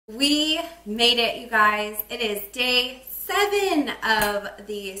We made it, you guys. It is day 7 of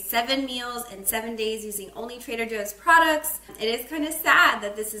the 7 meals in 7 days using only Trader Joe's products. It is kind of sad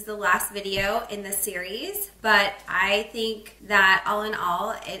that this is the last video in the series, but I think that all in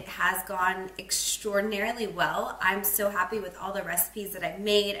all, it has gone extraordinarily well. I'm so happy with all the recipes that I've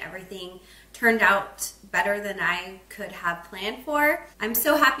made. Everything turned out better than I could have planned for. I'm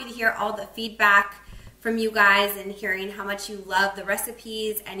so happy to hear all the feedback from you guys and hearing how much you love the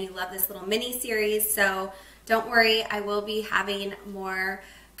recipes and you love this little mini series. So don't worry, I will be having more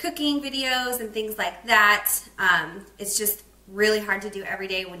cooking videos and things like that. It's just really hard to do every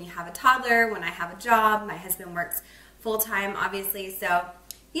day when you have a toddler, when I have a job. My husband works full-time, obviously. So,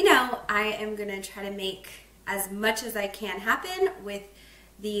 you know, I am gonna try to make as much as I can happen with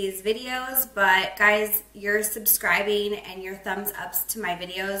these videos, but guys, your subscribing and your thumbs ups to my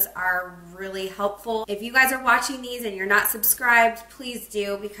videos are really helpful. If you guys are watching these and you're not subscribed, please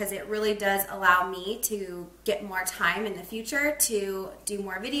do, because it really does allow me to get more time in the future to do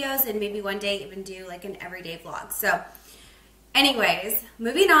more videos and maybe one day even do like an everyday vlog. So anyways,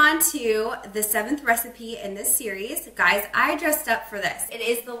 moving on to the 7th recipe in this series. Guys, I dressed up for this. It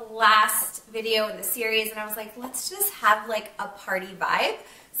is the last video in the series and I was like, let's just have like a party vibe.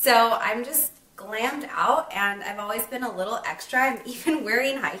 So I'm just glammed out and I've always been a little extra. I'm even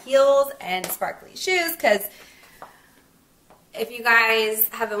wearing high heels and sparkly shoes because if you guys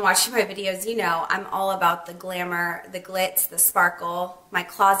have been watching my videos, you know I'm all about the glamour, the glitz, the sparkle. My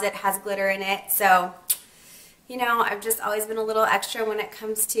closet has glitter in it. So you know, I've just always been a little extra when it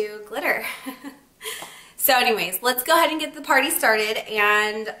comes to glitter. So anyways, let's go ahead and get the party started,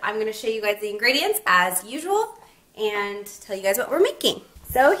 and I'm going to show you guys the ingredients as usual and tell you guys what we're making.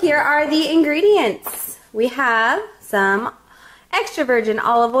 So here are the ingredients. We have some extra virgin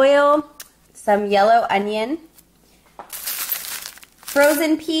olive oil, some yellow onion,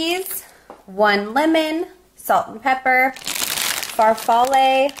 frozen peas, 1 lemon, salt and pepper,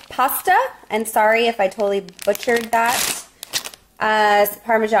 Farfalle Pasta, and sorry if I totally butchered that,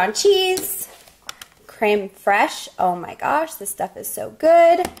 Parmesan cheese, Crème Fraîche, oh my gosh, this stuff is so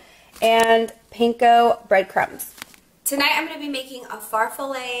good, and Panko Breadcrumbs. Tonight I'm going to be making a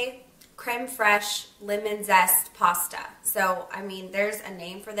Farfalle Crème Fraîche lemon zest pasta. So, I mean, there's a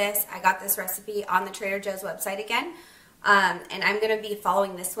name for this. I got this recipe on the Trader Joe's website again, and I'm going to be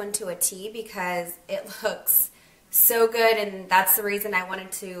following this one to a T because it looks so good, and that's the reason I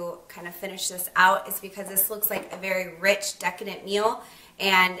wanted to kind of finish this out, is because this looks like a very rich, decadent meal,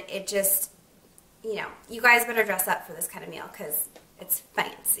 and it just, you know, you guys better dress up for this kind of meal because it's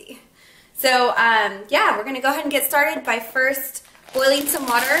fancy. So, yeah, we're going to go ahead and get started by first boiling some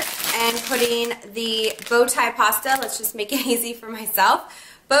water and putting the bow tie pasta, let's just make it easy for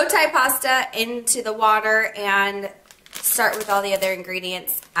myself, bow tie pasta into the water and start with all the other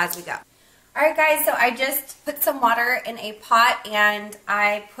ingredients as we go. Alright guys, so I just put some water in a pot and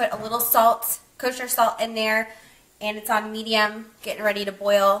I put a little salt, kosher salt in there, and it's on medium, getting ready to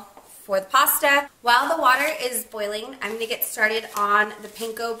boil for the pasta. While the water is boiling, I'm going to get started on the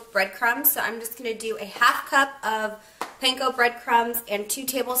panko breadcrumbs. So I'm just going to do a 1/2 cup of panko breadcrumbs and 2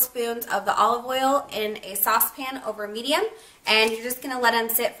 tablespoons of the olive oil in a saucepan over medium, and you're just going to let them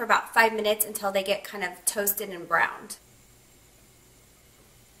sit for about 5 minutes until they get kind of toasted and browned.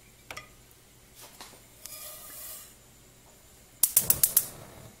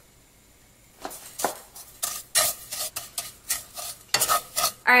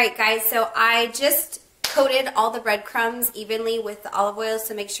 Alright guys, so I just coated all the breadcrumbs evenly with the olive oil,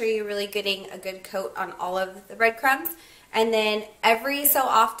 so make sure you're really getting a good coat on all of the breadcrumbs. And then every so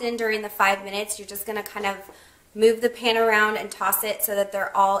often during the 5 minutes, you're just going to kind of move the pan around and toss it so that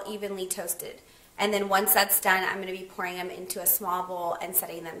they're all evenly toasted. And then once that's done, I'm going to be pouring them into a small bowl and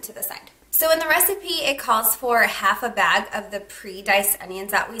setting them to the side. So in the recipe, it calls for 1/2 bag of the pre-diced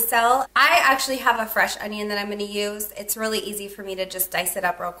onions that we sell. I actually have a fresh onion that I'm going to use. It's really easy for me to just dice it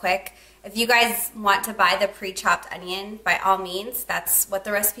up real quick. If you guys want to buy the pre-chopped onion, by all means, that's what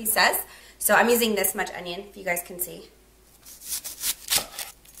the recipe says. So I'm using this much onion, if you guys can see.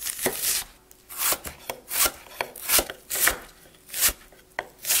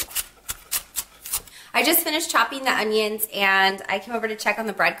 I just finished chopping the onions and I came over to check on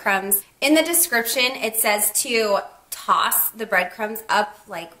the breadcrumbs. In the description, it says to toss the breadcrumbs up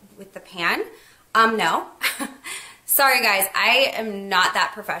like with the pan. No. Sorry guys, I am not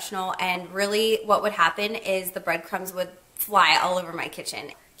that professional, and really what would happen is the breadcrumbs would fly all over my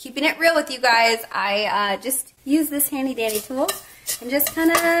kitchen. Keeping it real with you guys, I just used this handy dandy tool and just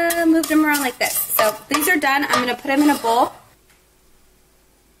kind of moved them around like this. So these are done. I'm going to put them in a bowl.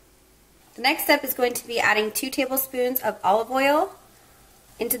 The next step is going to be adding 2 tablespoons of olive oil,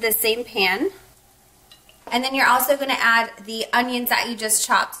 into the same pan. And then you're also going to add the onions that you just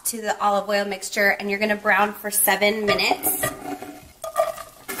chopped to the olive oil mixture, and you're going to brown for 7 minutes.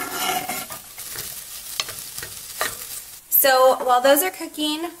 So while those are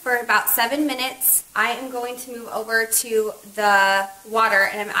cooking for about 7 minutes, I am going to move over to the water,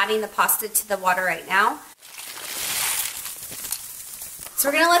 and I'm adding the pasta to the water right now. So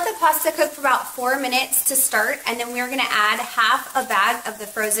we're going to let the pasta cook for about 4 minutes to start, and then we're going to add half a bag of the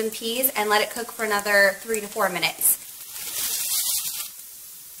frozen peas and let it cook for another 3 to 4 minutes.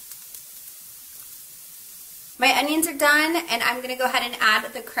 My onions are done, and I'm going to go ahead and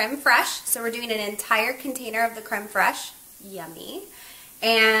add the crème fraîche. So we're doing an entire container of the crème fraîche. Yummy.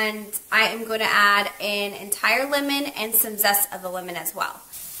 And I am going to add an entire lemon and some zest of the lemon as well.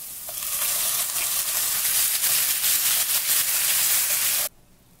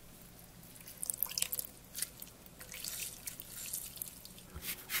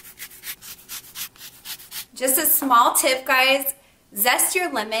 Just a small tip, guys, zest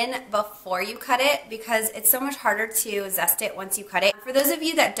your lemon before you cut it because it's so much harder to zest it once you cut it. For those of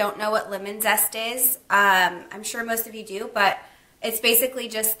you that don't know what lemon zest is, I'm sure most of you do, but it's basically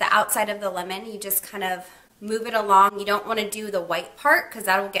just the outside of the lemon. You just kind of move it along. You don't want to do the white part because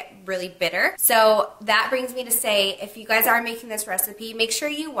that will get really bitter. So that brings me to say, if you guys are making this recipe, make sure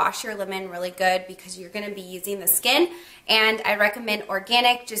you wash your lemon really good because you're going to be using the skin. And I recommend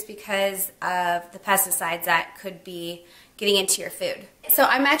organic just because of the pesticides that could be getting into your food. So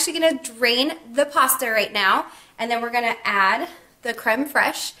I'm actually going to drain the pasta right now, and then we're going to add the crème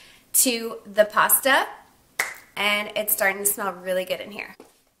fraîche to the pasta, and it's starting to smell really good in here.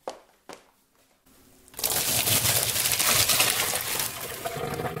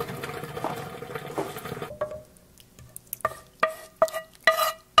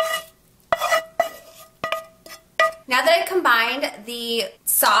 Now that I've combined the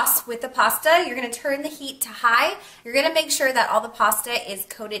sauce with the pasta, you're going to turn the heat to high. You're going to make sure that all the pasta is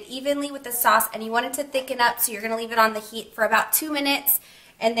coated evenly with the sauce, and you want it to thicken up, so you're going to leave it on the heat for about 2 minutes,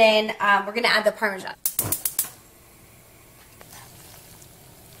 and then we're going to add the Parmesan.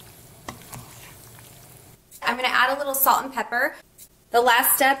 I'm going to add a little salt and pepper. The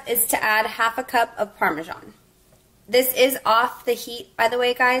last step is to add half a cup of Parmesan. This is off the heat, by the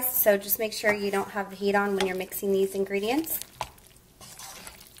way, guys, so just make sure you don't have the heat on when you're mixing these ingredients.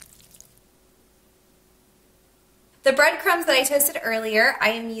 The breadcrumbs that I toasted earlier,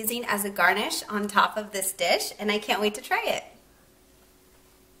 I am using as a garnish on top of this dish, and I can't wait to try it.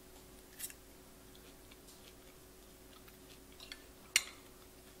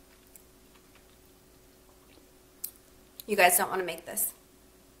 You guys don't want to make this.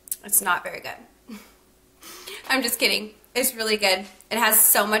 It's not very good. I'm just kidding. It's really good. It has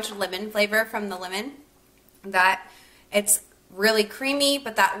so much lemon flavor from the lemon that it's really creamy,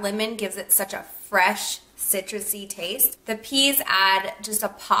 but that lemon gives it such a fresh, citrusy taste. The peas add just a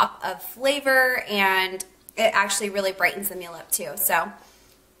pop of flavor, and it actually really brightens the meal up too. So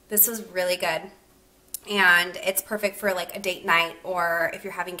this was really good, and it's perfect for like a date night, or if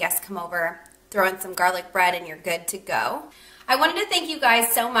you're having guests come over, throw in some garlic bread and you're good to go. I wanted to thank you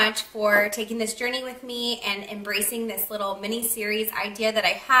guys so much for taking this journey with me and embracing this little mini series idea that I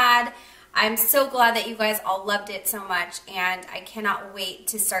had. I'm so glad that you guys all loved it so much, and I cannot wait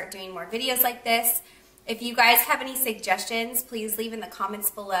to start doing more videos like this. If you guys have any suggestions, please leave in the comments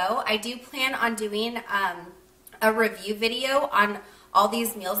below. I do plan on doing a review video on all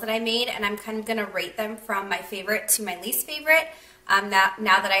these meals that I made, and I'm kind of going to rate them from my favorite to my least favorite. Now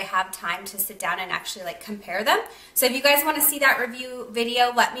that I have time to sit down and actually like compare them. So if you guys want to see that review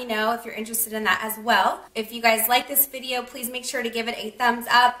video, let me know if you're interested in that as well. If you guys like this video, please make sure to give it a thumbs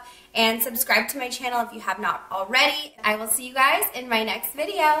up and subscribe to my channel if you have not already. I will see you guys in my next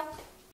video.